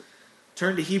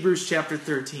 Turn to Hebrews chapter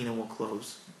 13 and we'll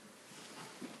close.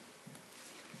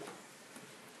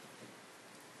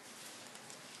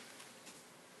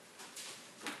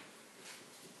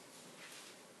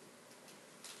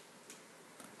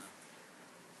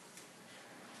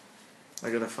 I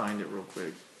gotta find it real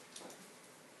quick.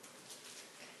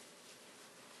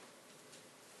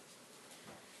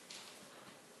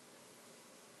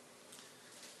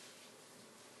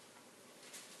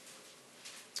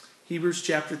 Hebrews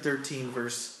chapter 13,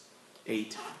 verse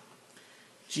 8.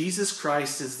 Jesus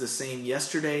Christ is the same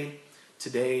yesterday,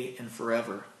 today, and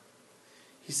forever.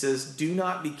 He says, "Do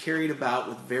not be carried about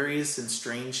with various and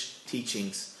strange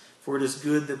teachings, for it is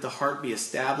good that the heart be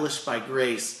established by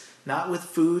grace, not with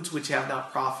foods which have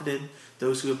not profited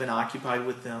those who have been occupied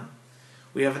with them.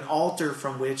 We have an altar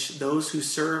from which those who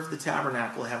serve the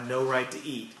tabernacle have no right to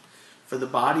eat. For the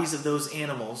bodies of those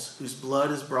animals whose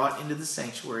blood is brought into the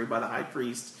sanctuary by the high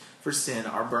priest for sin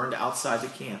are burned outside the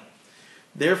camp.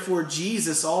 Therefore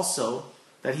Jesus also,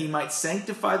 that he might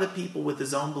sanctify the people with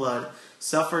his own blood,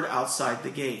 suffered outside the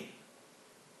gate.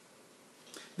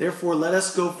 Therefore let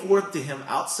us go forth to him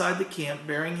outside the camp,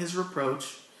 bearing his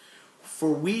reproach.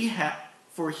 For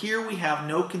here we have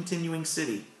no continuing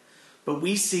city, but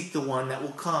we seek the one that will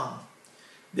come.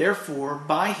 Therefore,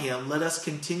 by him, let us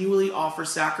continually offer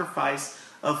sacrifice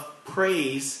of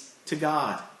praise to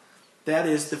God. That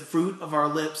is the fruit of our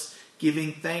lips,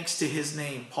 giving thanks to his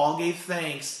name. Paul gave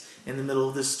thanks in the middle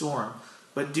of this storm.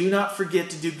 But do not forget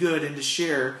to do good and to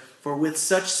share, for with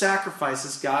such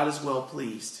sacrifices God is well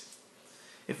pleased.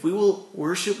 If we will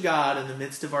worship God in the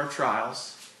midst of our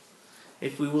trials,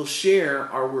 if we will share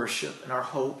our worship and our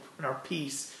hope and our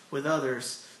peace with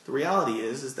others, the reality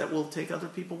is that we'll take other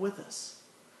people with us.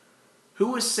 Who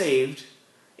was saved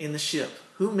in the ship?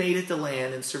 Who made it to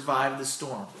land and survived the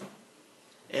storm?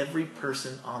 Every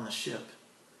person on the ship.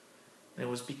 And it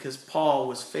was because Paul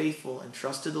was faithful and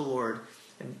trusted the Lord,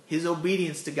 and his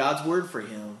obedience to God's word for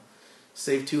him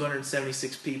saved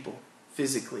 276 people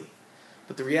physically.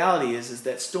 But the reality is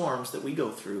that storms that we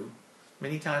go through,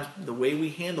 many times the way we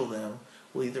handle them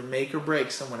will either make or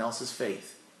break someone else's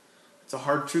faith. It's a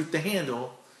hard truth to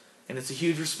handle, and it's a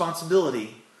huge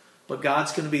responsibility. But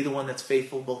God's going to be the one that's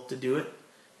faithful both to do it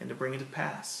and to bring it to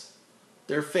pass.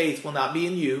 Their faith will not be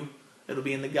in you. It'll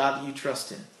be in the God that you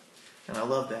trust in. And I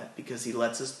love that because he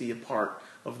lets us be a part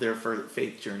of their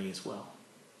faith journey as well.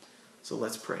 So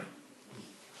let's pray.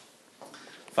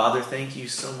 Father, thank you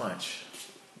so much.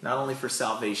 Not only for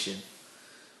salvation,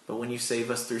 but when you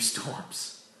save us through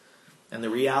storms. And the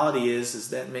reality is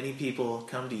that many people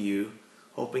come to you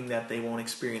hoping that they won't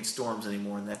experience storms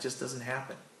anymore, and that just doesn't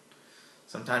happen.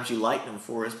 Sometimes you lighten them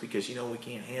for us because you know we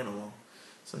can't handle them.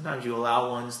 Sometimes you allow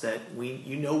ones that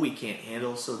you know we can't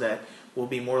handle so that we'll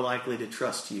be more likely to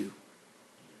trust you.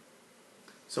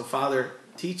 So Father,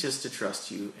 teach us to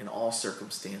trust you in all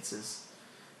circumstances.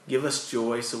 Give us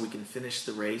joy so we can finish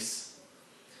the race.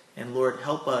 And Lord,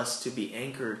 help us to be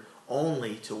anchored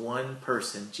only to one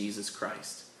person, Jesus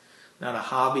Christ. Not a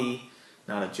hobby,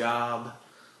 not a job,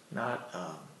 not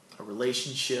a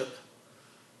relationship,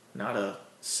 not a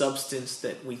substance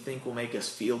that we think will make us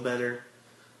feel better.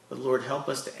 But Lord, help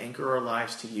us to anchor our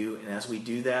lives to you. And as we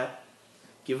do that,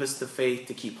 give us the faith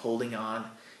to keep holding on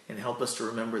and help us to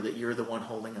remember that you're the one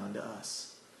holding on to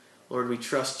us. Lord, we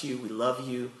trust you. We love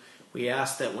you. We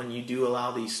ask that when you do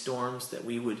allow these storms, that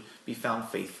we would be found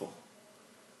faithful.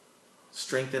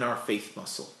 Strengthen our faith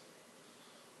muscle.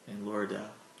 And Lord,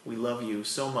 we love you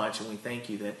so much, and we thank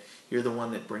you that you're the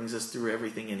one that brings us through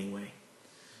everything anyway.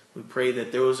 We pray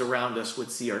that those around us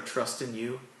would see our trust in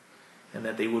you and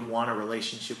that they would want a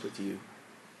relationship with you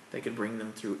that could bring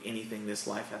them through anything this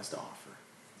life has to offer.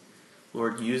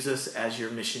 Lord, use us as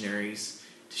your missionaries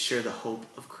to share the hope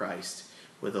of Christ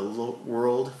with a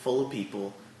world full of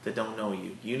people that don't know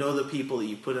you. You know the people that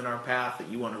you put in our path that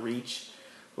you want to reach.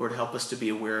 Lord, help us to be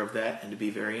aware of that and to be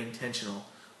very intentional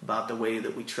about the way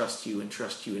that we trust you and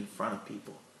trust you in front of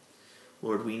people.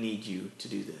 Lord, we need you to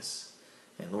do this.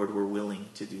 And Lord, we're willing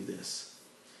to do this.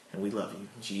 And we love you.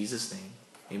 In Jesus' name,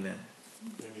 amen.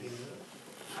 Amen.